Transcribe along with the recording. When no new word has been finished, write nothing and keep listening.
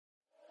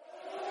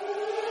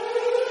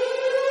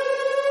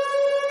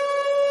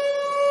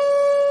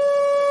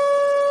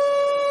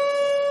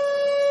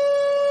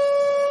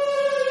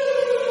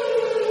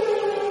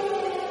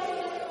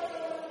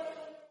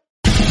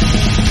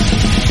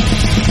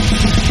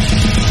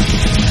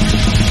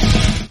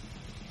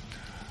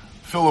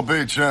Philip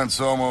H.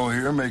 Anselmo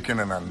here, making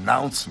an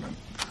announcement.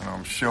 And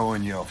I'm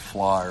showing you a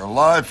flyer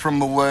live from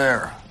the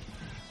lair.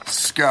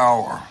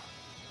 Scour.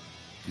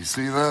 You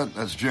see that?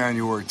 That's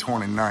January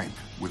 29th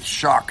with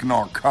Shock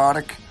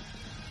Narcotic.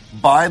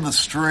 By the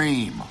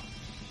stream.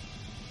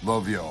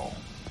 Love y'all.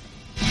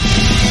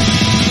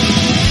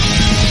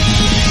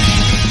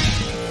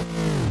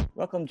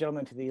 Welcome,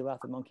 gentlemen, to the Laugh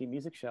the Monkey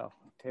Music Show.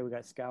 Today we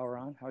got Scour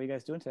on. How are you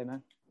guys doing today,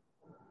 man?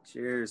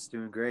 Cheers.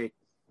 Doing great.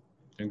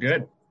 Doing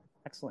good.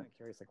 Excellent.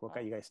 Curious, like, what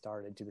got you guys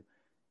started into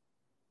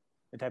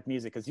the type of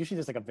music? Because usually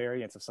there's like a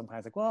variance of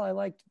sometimes like, well, I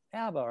like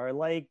ABBA, or I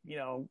like,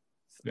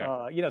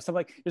 something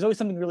like. There's always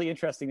something really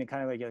interesting that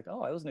kind of like, you're like,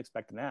 oh, I wasn't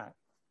expecting that.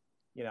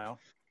 You know?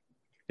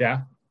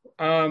 Yeah.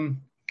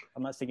 I'm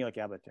not singing like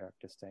ABBA, Derek.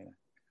 Just saying.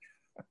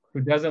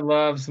 Who doesn't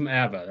love some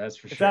ABBA? That's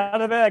for sure. It's out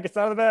of the bag. It's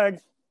out of the bag.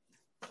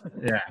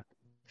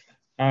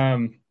 Yeah.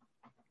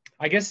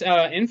 I guess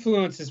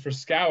influences for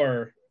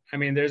Scour. I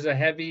mean, there's a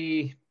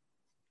heavy,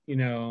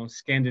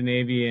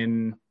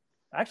 Scandinavian.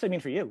 Actually, I mean,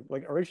 for you,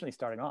 like originally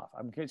starting off,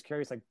 I'm just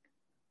curious, like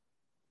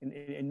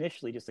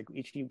initially, just like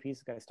each new piece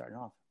of guys starting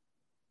off.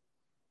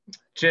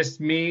 Just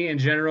me in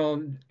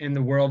general in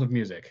the world of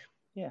music.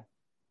 Yeah,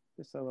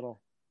 just a little.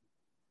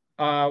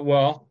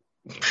 Well,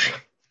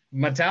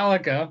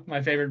 Metallica,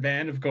 my favorite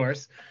band, of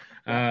course.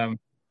 They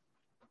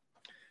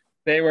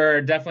were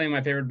definitely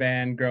my favorite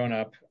band growing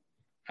up.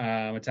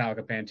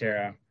 Metallica,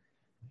 Pantera.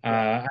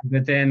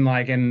 But then,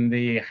 like in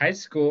the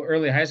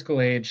early high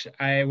school age,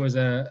 I was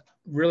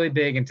really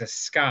big into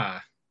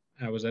ska.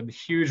 I was a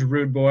huge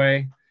Rude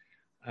Boy,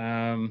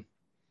 thin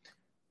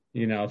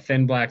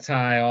black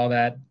tie, all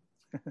that.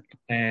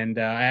 And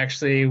I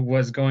actually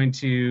was going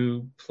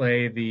to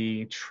play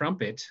the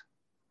trumpet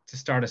to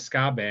start a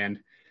ska band.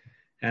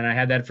 And I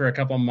had that for a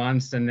couple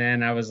months. And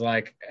then I was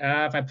like,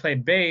 if I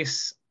played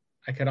bass,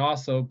 I could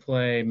also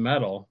play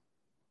metal,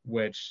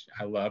 which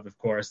I love, of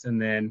course. And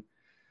then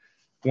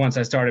once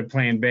I started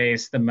playing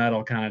bass, the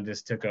metal kind of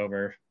just took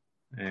over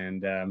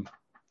and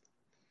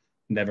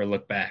never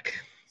looked back.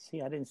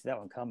 See, I didn't see that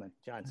one coming.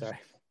 John, sorry.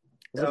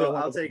 So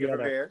I'll take it from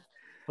here.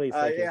 Please.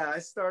 I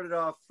started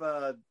off,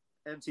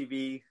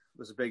 MTV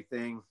was a big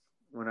thing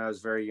when I was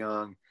very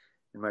young.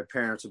 And my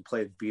parents would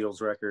play the Beatles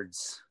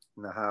records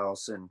in the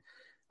house. And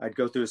I'd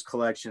go through his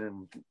collection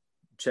and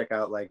check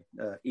out like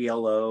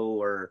ELO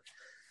or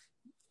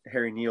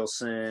Harry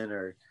Nilsson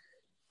or,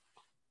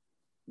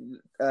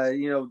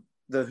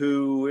 The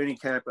Who, any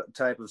kind of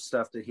type of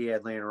stuff that he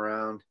had laying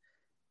around.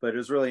 But it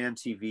was really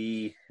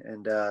MTV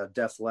and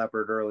Def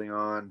Leppard early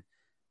on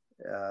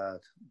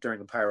during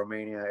the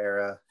Pyromania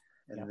era.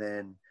 And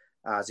then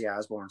Ozzy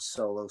Osbourne's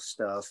solo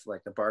stuff,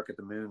 like the Bark at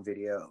the Moon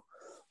video.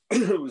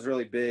 It was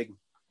really big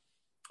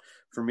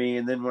for me.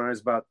 And then when I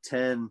was about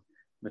 10,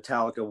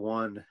 Metallica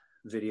 1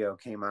 video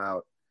came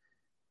out.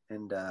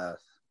 And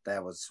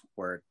that was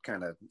where it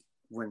kind of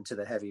went to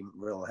the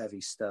real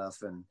heavy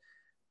stuff. And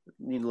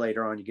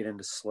later on you get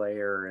into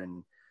Slayer,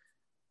 and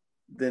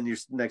then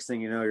next thing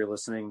you know, you're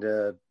listening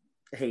to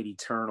Hate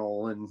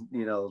Eternal, and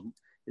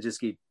it just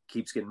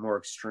keeps getting more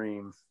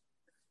extreme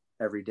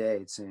every day,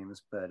 it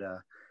seems. But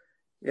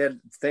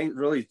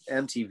really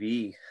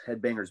MTV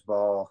Headbangers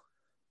Ball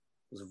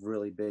was a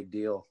really big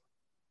deal.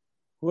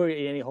 Who are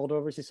any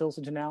holdovers you still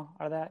listen to now?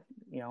 Are that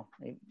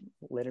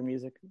later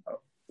music?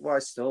 Well, I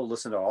still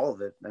listen to all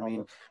of it. I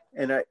mean,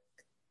 and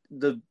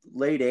the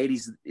late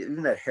 80s,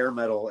 even that hair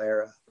metal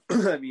era,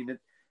 I mean, it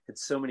had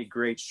so many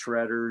great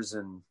shredders,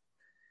 and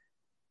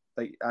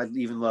like I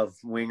even love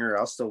Winger.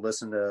 I'll still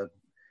listen to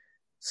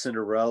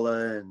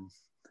Cinderella and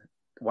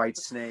White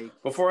Snake.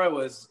 Before I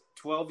was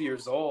 12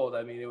 years old,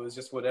 I mean, it was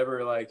just whatever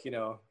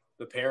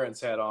the parents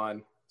had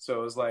on. So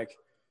it was like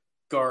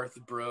Garth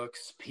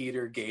Brooks,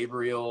 Peter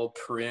Gabriel,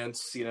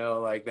 Prince,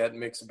 like that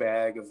mixed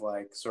bag of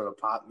like sort of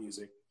pop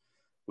music,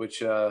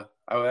 which I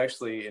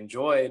actually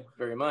enjoyed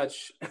very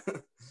much.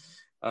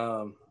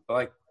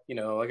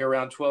 Like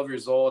around 12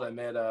 years old, I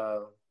met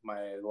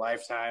my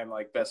lifetime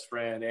best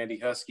friend, Andy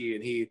Husky,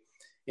 and he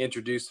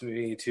introduced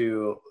me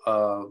to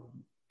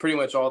pretty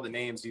much all the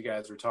names you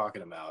guys were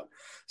talking about.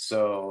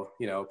 So,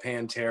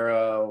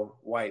 Pantera,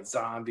 White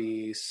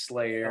Zombie,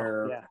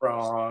 Slayer,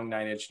 Prong,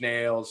 Nine Inch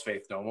Nails,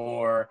 Faith No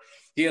More.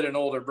 He had an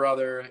older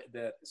brother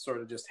that sort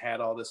of just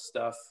had all this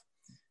stuff.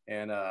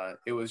 And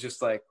it was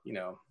just like,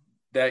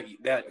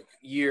 that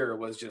year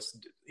was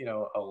just,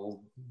 a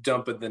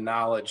dump of the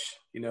knowledge,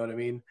 you know what I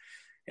mean?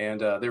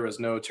 And there was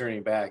no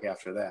turning back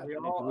after that. We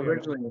all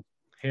originally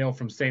hail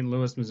from St.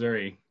 Louis,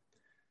 Missouri,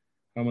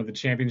 home of the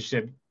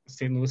championship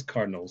St. Louis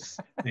Cardinals.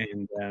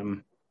 And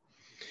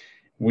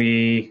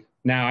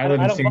I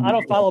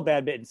don't follow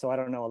badminton, so I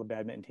don't know all the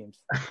badminton teams.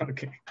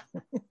 Okay.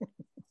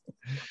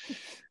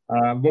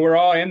 But we're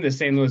all in the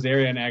St. Louis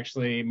area, and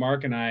actually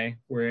Mark and I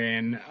were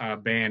in a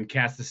band,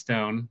 Cast the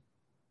Stone,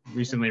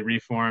 recently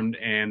reformed,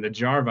 and the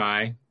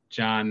Jarvi,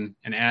 John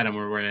and Adam,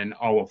 were in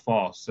All Will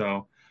Fall.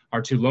 So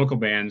our two local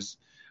bands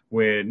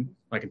would,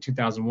 like in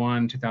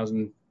 2001,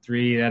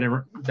 2003,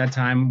 that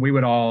time, we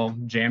would all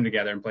jam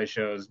together and play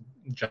shows,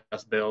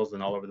 Just Bills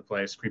and all over the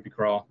place, Creepy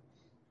Crawl.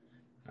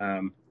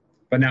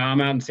 But now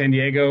I'm out in San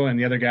Diego, and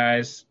the other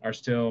guys are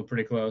still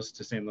pretty close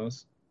to St.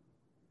 Louis.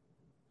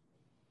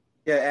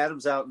 Yeah,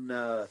 Adam's out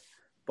in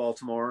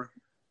Baltimore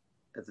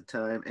at the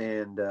time,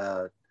 and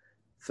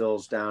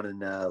Phil's down in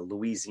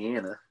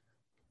Louisiana.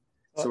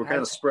 So we're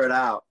kind of spread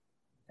out.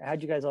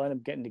 How'd you guys all end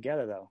up getting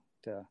together though?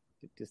 To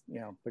just, you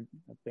know, put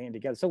a band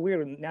together. So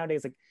weird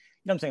nowadays, like, you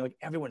know what I'm saying? Like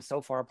everyone's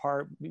so far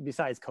apart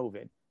besides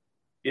COVID.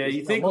 Yeah,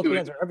 you think most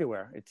bands are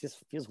everywhere. It just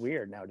feels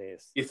weird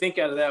nowadays. You think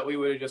out of that we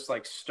would have just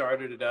like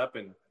started it up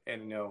and you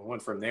know,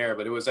 went from there,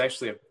 but it was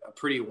actually a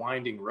pretty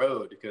winding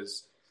road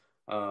because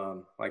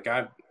like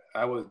I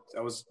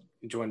was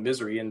joined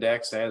Misery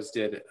Index, as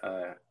did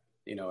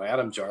you know,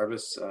 Adam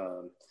Jarvis,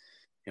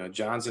 you know,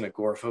 John's in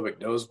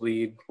Agoraphobic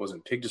Nosebleed, was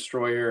in Pig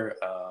Destroyer,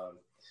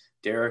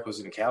 Derek was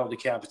in Cattle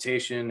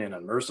Decapitation and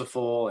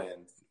Unmerciful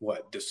and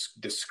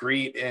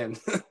Discreet, and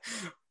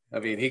I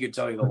mean, he could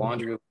tell you the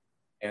laundry.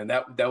 And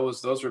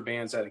those were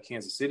bands out of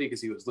Kansas City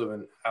because he was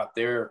living out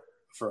there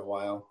for a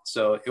while.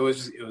 So it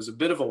was a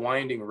bit of a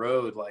winding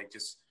road, like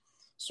just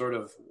sort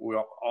of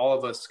all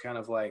of us kind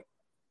of like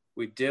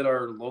we did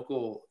our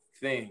local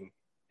thing,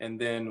 and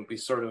then we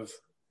sort of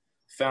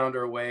found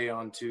our way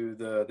onto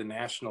the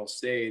national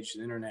stage,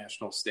 the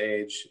international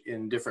stage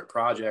in different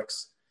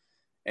projects,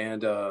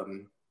 and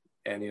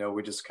you know,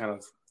 we just kind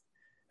of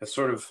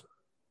sort of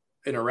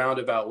in a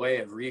roundabout way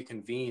have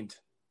reconvened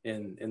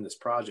in this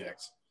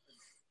project.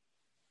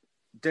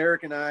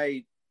 Derek and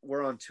I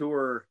were on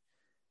tour,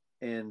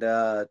 and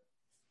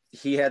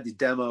he had the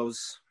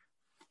demos,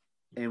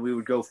 and we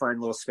would go find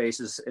little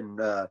spaces and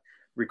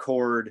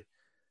record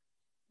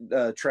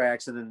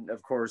tracks, and then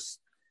of course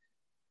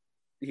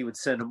we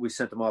sent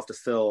them off to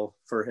Phil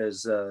for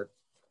his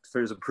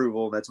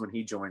approval, and that's when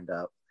he joined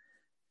up.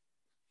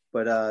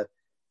 But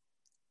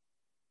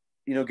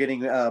you know,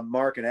 getting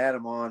Mark and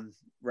Adam on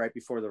right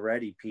before the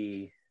Red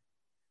EP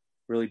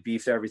really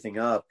beefed everything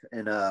up,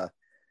 and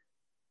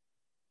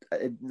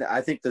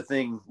I think the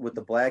thing with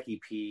the Black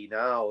EP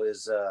now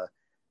is the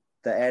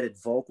added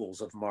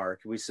vocals of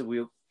Mark.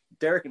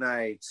 Derek and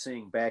I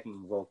sing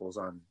backing vocals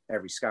on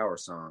every Scour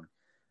song,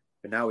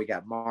 but now we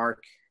got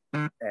Mark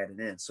added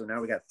in. So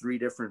now we got 3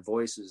 different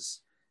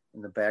voices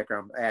in the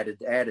background added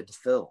to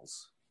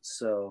Phil's.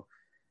 So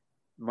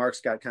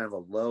Mark's got kind of a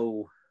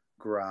low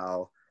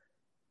growl,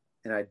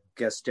 and I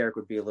guess Derek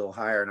would be a little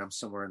higher, and I'm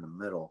somewhere in the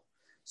middle.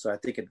 So I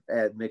think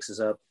it mixes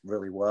up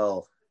really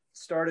well.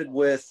 Started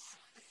with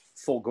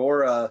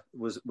Fulgora,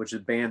 which is a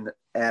band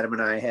Adam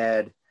and I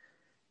had,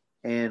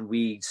 and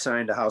we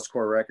signed to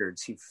Housecore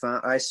Records.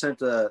 I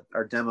sent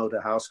our demo to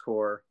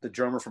Housecore. The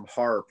drummer from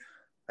Harp,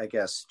 I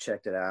guess,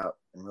 checked it out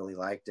and really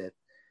liked it,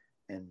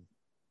 and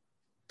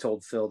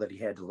told Phil that he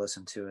had to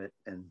listen to it.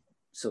 And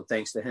so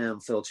thanks to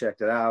him, Phil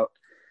checked it out,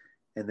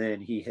 and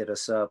then he hit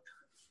us up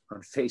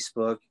on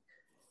Facebook,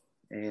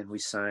 and we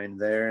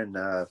signed there. And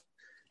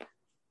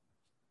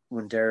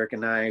when Derek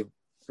and I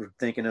were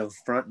thinking of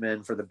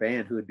frontmen for the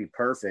band who would be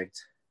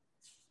perfect,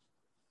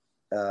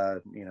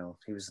 you know,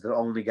 he was the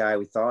only guy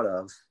we thought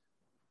of,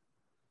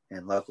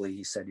 and luckily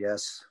he said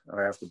yes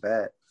right off the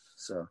bat.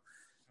 So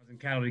I was in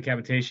Cattle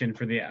Decapitation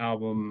for the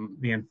album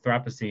The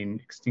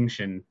Anthropocene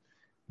Extinction.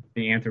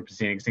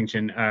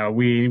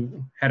 We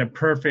had a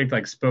perfect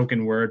like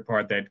spoken word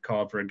part that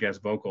called for a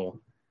guest vocal,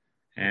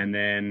 and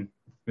then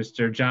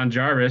Mr. John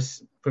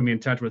Jarvis put me in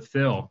touch with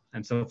Phil,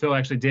 and so Phil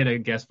actually did a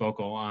guest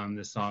vocal on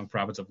this song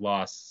Prophets of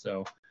Loss.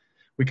 So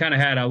we kind of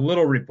had a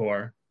little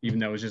rapport, even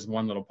though it was just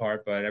one little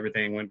part, but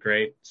everything went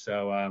great.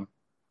 So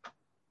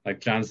like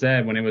John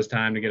said, when it was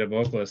time to get a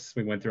vocalist,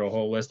 we went through a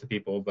whole list of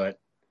people, but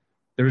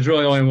there was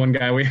really only one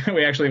guy we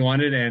actually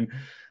wanted, and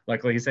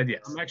luckily he said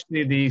yes. I'm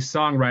actually the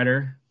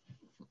songwriter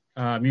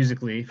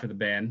musically for the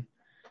band.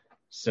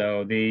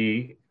 So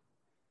the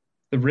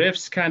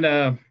riffs kind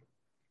of,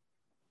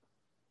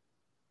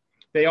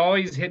 they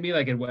always hit me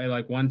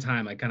like one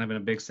time, like kind of in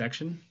a big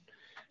section.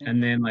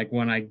 And then like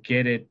when I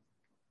get it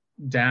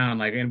down,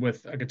 like and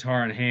with a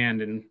guitar in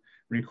hand and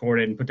record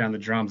it and put down the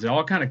drums, it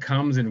all kind of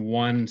comes in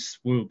one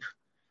swoop.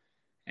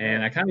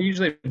 And I kind of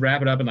usually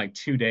wrap it up in like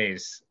 2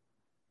 days.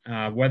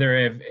 Whether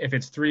if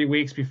it's 3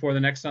 weeks before the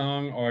next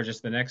song or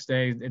just the next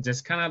day, it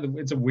just kind of,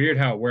 it's a weird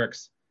how it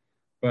works.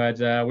 But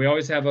we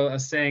always have a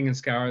saying in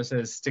Scour that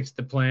says stick to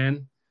the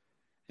plan,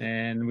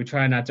 and we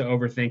try not to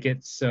overthink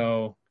it.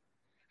 So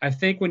I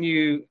think when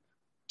you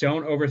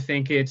don't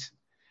overthink it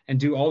and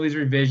do all these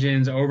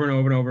revisions over and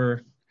over and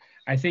over,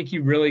 I think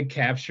you really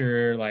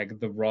capture like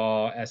the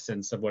raw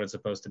essence of what it's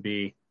supposed to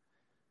be.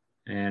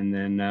 And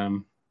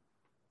then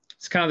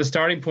it's kind of the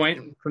starting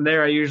point. From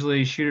there, I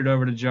usually shoot it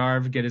over to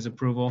Jarv, get his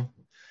approval.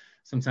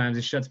 Sometimes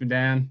he shuts me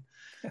down.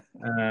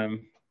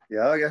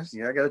 Yeah, I guess.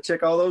 Yeah, I got to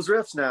check all those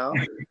riffs now.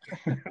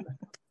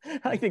 I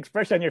like the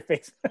expression on your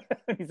face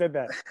when he said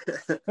that.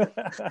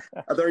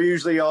 They're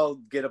usually all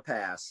get a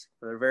pass.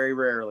 They're very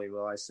rarely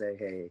will I say,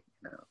 hey,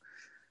 no.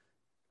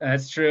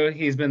 That's true.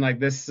 He's been like,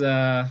 this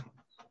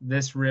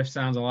riff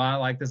sounds a lot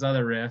like this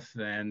other riff.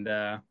 And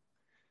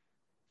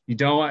you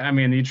don't, I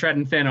mean, you're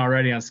treading thin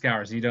already on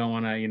Scour, so you don't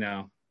want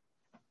to,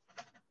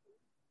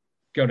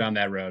 go down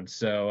that road.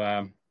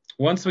 So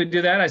once we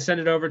do that, I send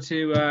it over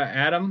to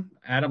Adam.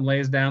 Adam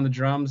lays down the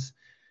drums,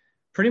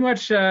 pretty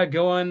much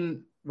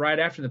going right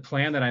after the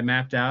plan that I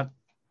mapped out.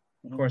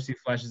 Of course, he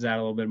fleshes out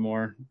a little bit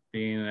more,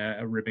 being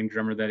a ripping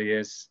drummer that he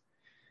is.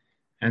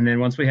 And then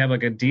once we have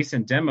like a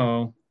decent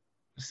demo,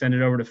 send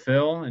it over to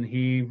Phil, and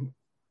he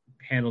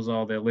handles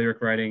all the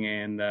lyric writing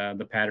and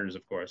the patterns,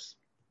 of course.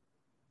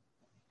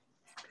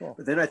 Cool.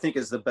 But then I think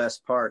is the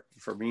best part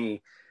for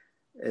me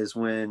is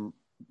when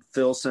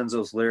Phil sends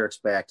those lyrics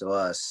back to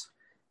us,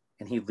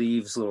 and he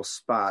leaves little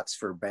spots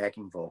for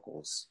backing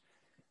vocals,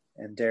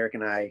 and Derek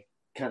and I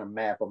kind of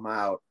map them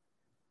out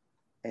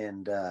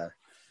and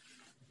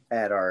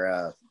add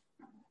our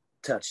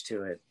touch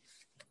to it.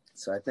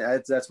 So I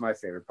think that's my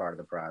favorite part of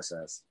the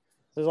process.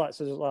 There's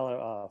a lot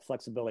of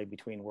flexibility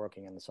between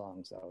working on the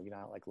songs, though. You're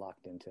not like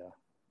locked into.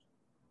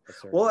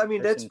 Well, I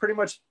mean, that's pretty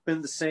much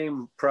been the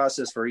same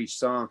process for each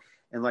song.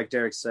 And like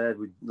Derek said,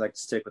 we'd like to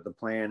stick with the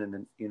plan, and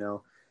then, you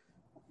know,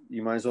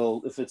 you might as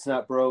well, if it's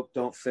not broke,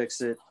 don't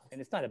fix it.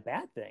 And it's not a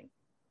bad thing,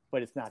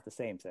 but it's not the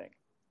same thing.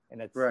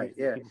 And that's right.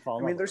 Yeah. I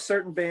mean, there's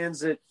certain bands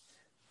that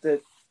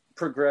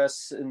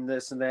progress in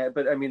this and that,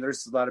 but I mean,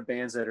 there's a lot of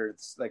bands that are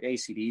like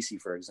AC/DC,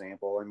 for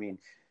example. I mean,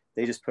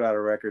 they just put out a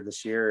record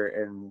this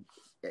year, and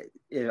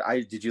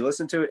did you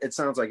listen to it? It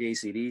sounds like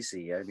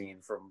AC/DC. I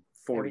mean, from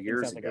 40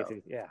 years ago.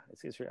 Like yeah,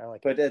 it's I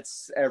like but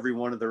it's every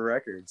one of the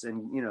records,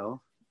 and you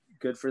know,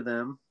 good for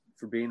them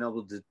for being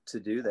able to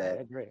do that.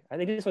 I agree. I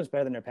think this one's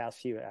better than their past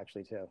few,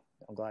 actually, too.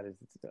 I'm glad it's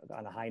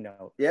on a high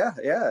note. Yeah.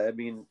 I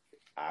mean,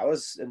 I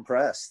was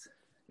impressed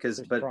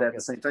but at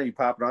the same time, you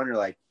pop it on, you're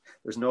like,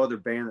 there's no other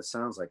band that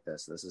sounds like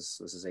this. This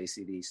is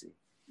AC/DC.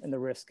 And the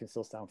riffs can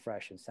still sound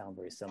fresh and sound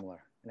very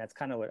similar. And that's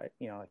kind of what I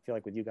feel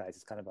like with you guys.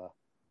 It's kind of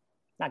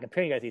not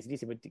comparing you guys to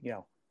AC/DC, but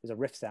there's a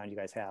riff sound you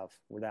guys have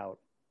without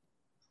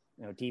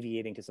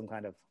deviating to some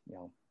kind of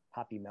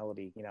poppy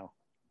melody.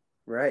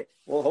 Right.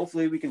 Well,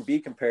 hopefully we can be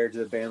compared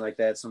to a band like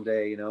that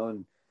someday,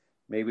 and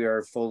maybe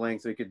our full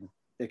length, it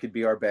could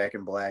be our Back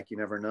in Black. You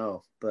never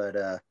know.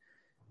 But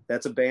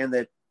that's a band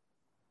that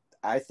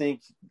I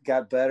think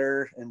got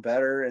better and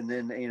better. And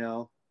then,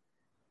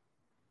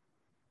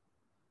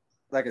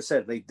 like I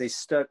said, they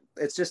stuck.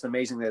 It's just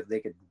amazing that they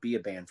could be a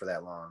band for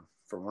that long,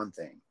 for one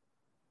thing,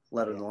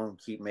 let alone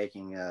keep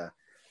making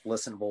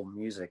listenable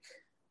music.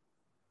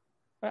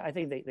 I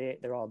think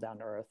they're all down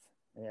to earth,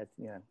 and that's,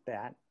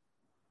 that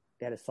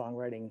they had a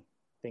songwriting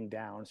thing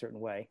down a certain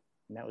way,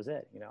 and that was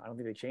it. I don't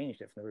think they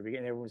changed it from the very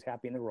beginning. Everyone was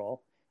happy in the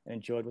role and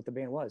enjoyed what the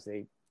band was.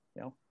 They,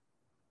 they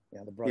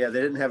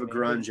didn't have a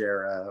grunge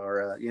era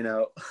or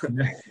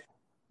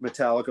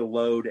Metallica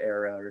Load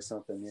era or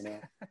something,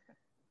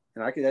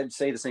 And I'd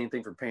say the same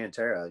thing for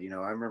Pantera.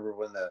 I remember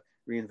when the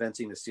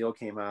Reinventing the Steel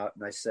came out,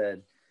 and I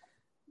said,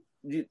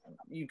 you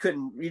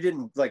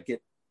didn't like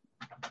get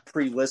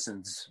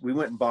pre-listens. We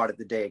went and bought it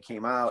the day it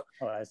came out.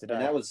 Oh, and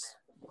that was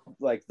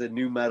like the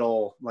new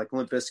metal, like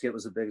Limp Bizkit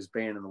was the biggest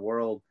band in the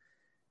world,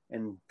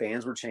 and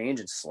bands were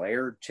changing.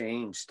 Slayer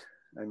changed.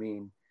 I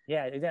mean,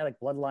 yeah, it had like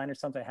Bloodline or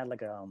something. It had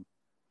like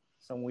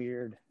some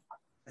weird.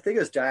 I think it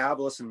was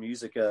Diabolus and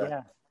Musica.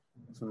 Yeah,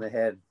 when they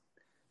had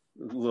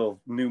a little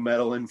new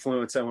metal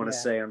influence, I want to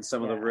say, on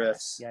some of the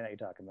riffs. Yeah, I know what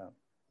you're talking about.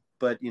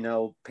 But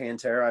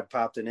Pantera, I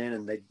popped it in,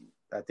 and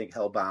I think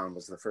Hellbound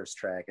was the first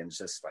track, and it's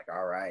just like,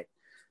 all right,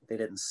 they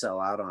didn't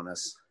sell out on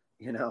us,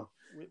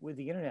 With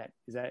the internet,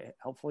 is that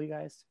helpful, you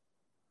guys?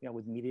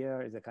 With media,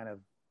 is it kind of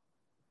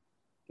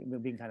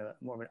being kind of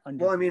more of an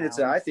under? Well, I mean,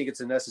 I think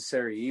it's a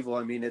necessary evil.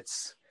 I mean,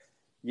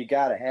 you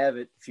got to have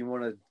it if you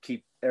want to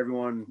keep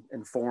everyone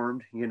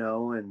informed,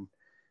 and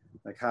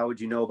like, how would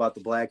you know about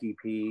the Black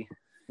EP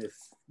if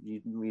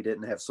we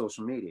didn't have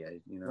social media,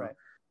 Right.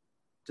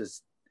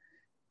 Just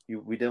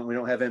we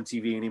don't have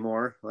MTV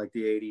anymore like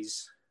the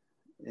 80s,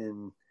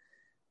 and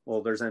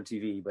well, there's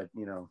MTV, but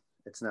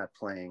it's not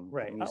playing.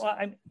 Right.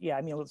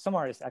 I mean, some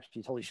artists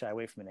actually totally shy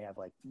away from it.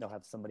 They'll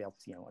have somebody else,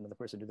 another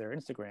person do their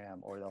Instagram,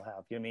 or they'll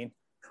have, you know what I mean?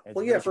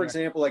 Well, yeah, for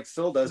example, like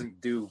Phil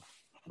doesn't do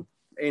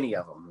any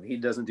of them. He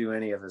doesn't do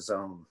any of his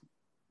own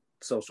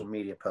social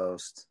media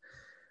posts,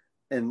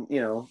 and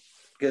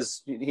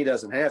because he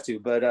doesn't have to,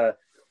 but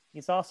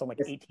he's also like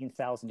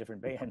 18,000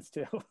 different bands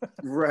too.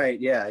 Right.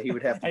 Yeah. He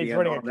would have to be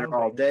on there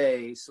all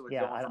day. So it's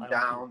going from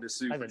Down to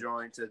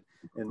Superjoint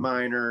and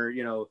Minor,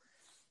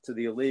 to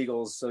the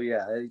Illegals. So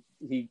yeah,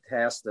 he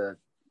has to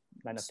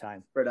not enough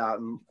time spread out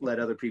and let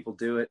other people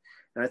do it.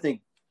 And I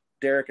think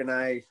Derek and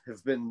I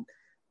we've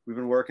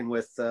been working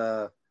with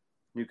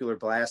Nuclear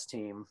Blast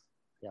Team.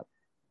 Yep.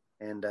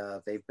 And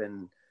they've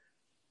been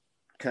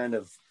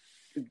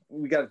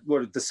we got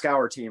the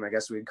Scour team, I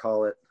guess we'd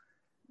call it.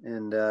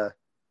 And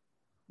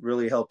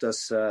really helped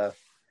us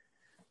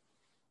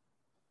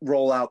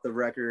roll out the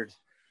record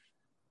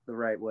the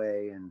right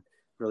way and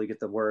really get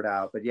the word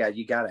out. But yeah,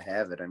 you got to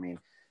have it. I mean,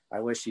 I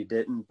wish you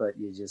didn't, but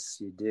you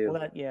do.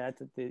 Well, that's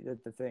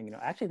the thing.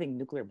 I actually think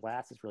Nuclear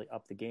Blast has really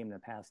upped the game in the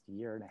past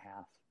year and a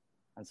half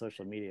on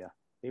social media.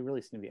 They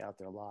really seem to be out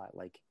there a lot.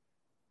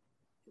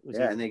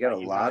 And they got a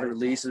lot of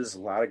releases, a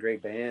lot of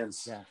great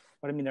bands. Yeah,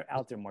 but I mean, they're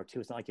out there more too.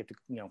 It's not like you have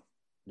to,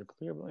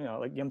 nuclear, like, you know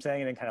what I'm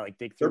saying, and then kind of like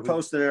dig They're through.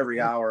 posting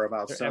every hour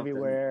about They're something.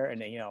 everywhere,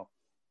 and then,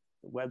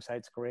 the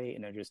website's great,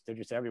 and they're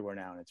just everywhere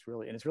now, and it's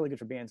really good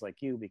for bands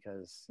like you,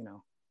 because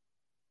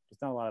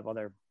there's not a lot of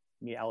other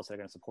media outlets that are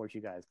going to support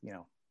you guys,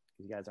 because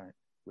you guys aren't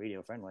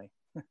radio friendly.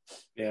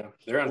 Yeah,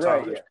 they're on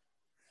top of it.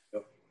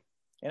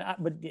 And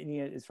but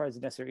as far as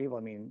Necessary Evil,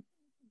 I mean,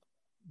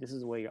 this is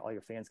the way all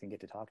your fans can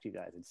get to talk to you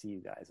guys and see you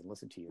guys and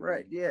listen to you.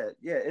 Right? Yeah.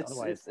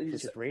 Otherwise, if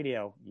it's just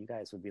radio, you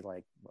guys would be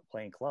like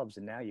playing clubs,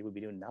 and now you would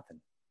be doing nothing.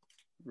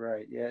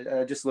 Right. Yeah.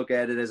 I just look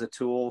at it as a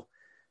tool,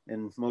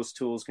 and most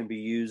tools can be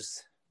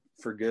used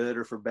for good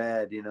or for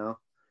bad.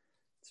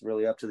 It's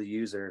really up to the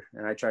user,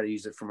 and I try to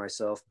use it for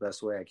myself the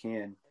best way I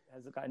can.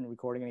 Has it gotten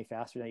recording any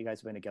faster now you guys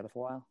have been together for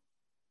a while?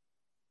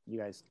 You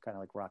guys kind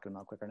of like rocking them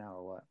out quicker now,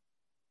 or what?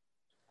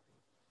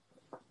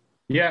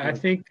 Yeah, I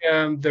think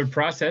the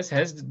process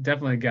has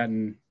definitely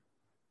gotten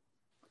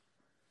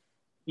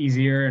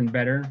easier and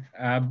better.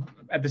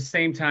 At the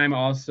same time,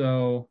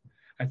 also,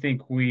 I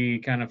think we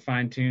kind of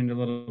fine-tuned a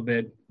little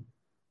bit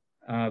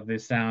of the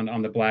sound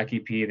on the Black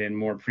EP than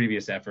more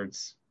previous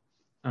efforts.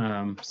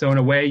 So in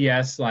a way,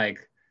 yes,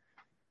 like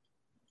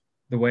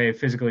the way of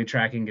physically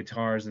tracking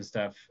guitars and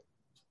stuff,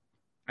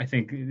 I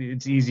think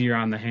it's easier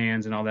on the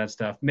hands and all that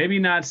stuff. Maybe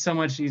not so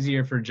much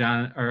easier for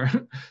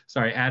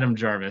Adam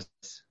Jarvis,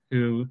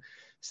 who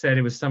said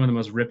it was some of the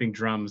most ripping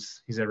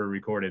drums he's ever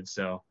recorded.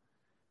 So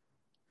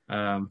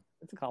the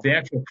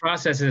actual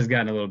process has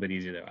gotten a little bit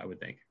easier, though, I would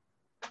think.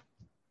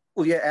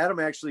 Well, yeah, Adam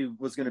actually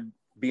was going to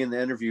be in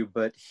the interview,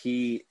 but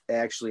he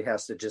actually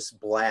has to just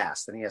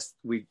blast, and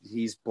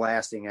he's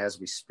blasting as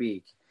we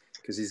speak,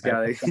 because he's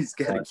got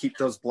to keep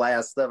those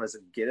blasts up. I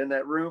said, get in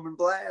that room and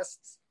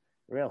blast.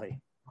 Really?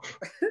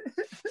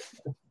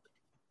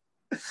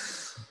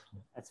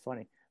 That's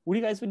funny. What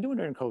have you guys been doing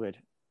during COVID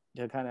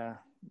to kind of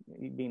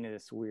being in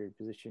this weird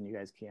position you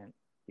guys can't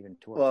even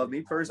tour? Well,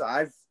 me personally,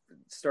 I've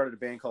started a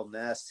band called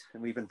Nest,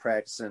 and we've been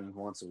practicing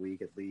once a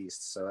week at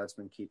least, so that's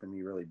been keeping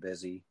me really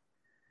busy.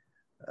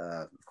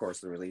 Of course,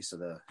 the release of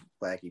the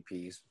Black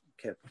EPs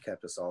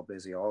kept us all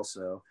busy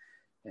also.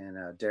 And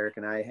Derek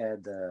and I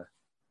had the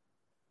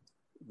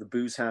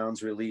Booze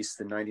Hounds release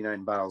the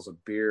 99 bottles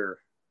of beer.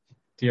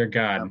 Dear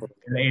God,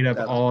 it ate up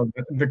all of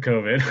the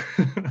COVID.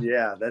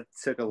 Yeah, that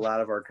took a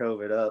lot of our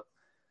COVID up,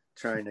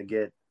 trying to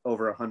get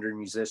over 100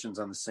 musicians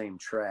on the same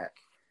track.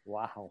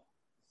 Wow.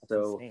 That's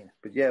insane.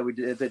 But yeah,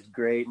 it did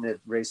great, and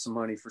it raised some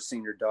money for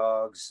senior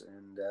dogs.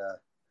 And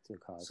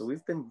so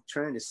we've been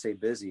trying to stay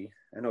busy.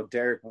 I know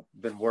Derek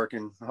been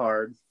working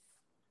hard.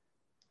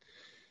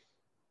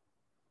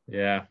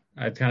 Yeah,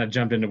 I kind of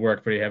jumped into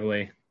work pretty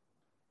heavily.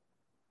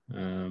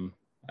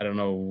 I don't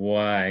know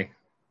why.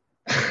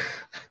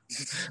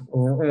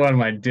 What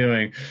am I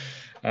doing?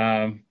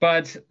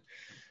 But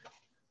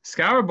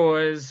Scour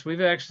Boys, we've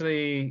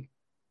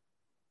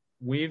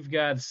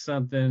got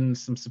some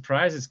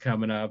surprises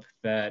coming up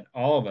that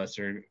all of us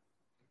are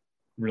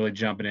really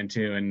jumping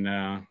into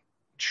and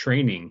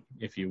training,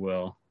 if you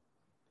will.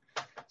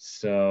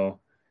 So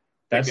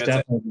that's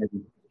definitely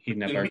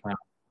heating up our time.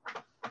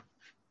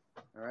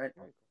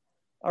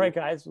 All right,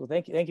 guys. Well,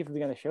 thank you for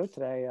being on the show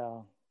today.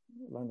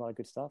 Learned a lot of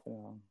good stuff,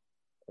 and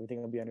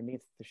everything will be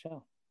underneath the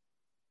show.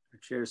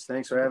 Cheers.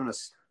 Thanks for having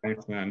us.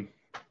 Thanks, man.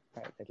 All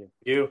right. Thank you.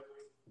 You.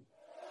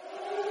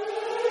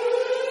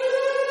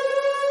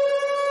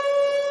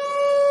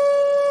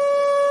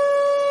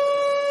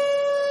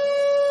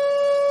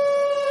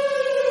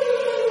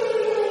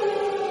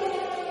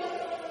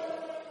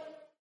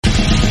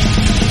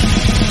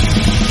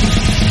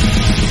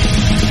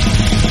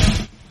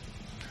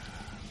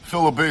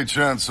 Philip H.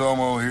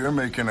 Anselmo here,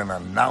 making an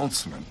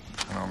announcement.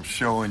 And I'm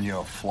showing you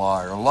a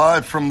flyer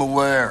live from the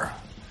Lair.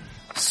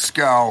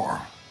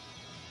 Scour.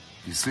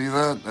 You see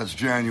that? That's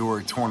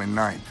January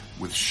 29th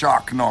with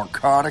Shock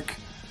Narcotic.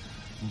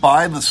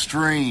 By the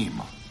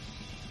Stream.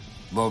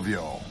 Love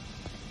y'all.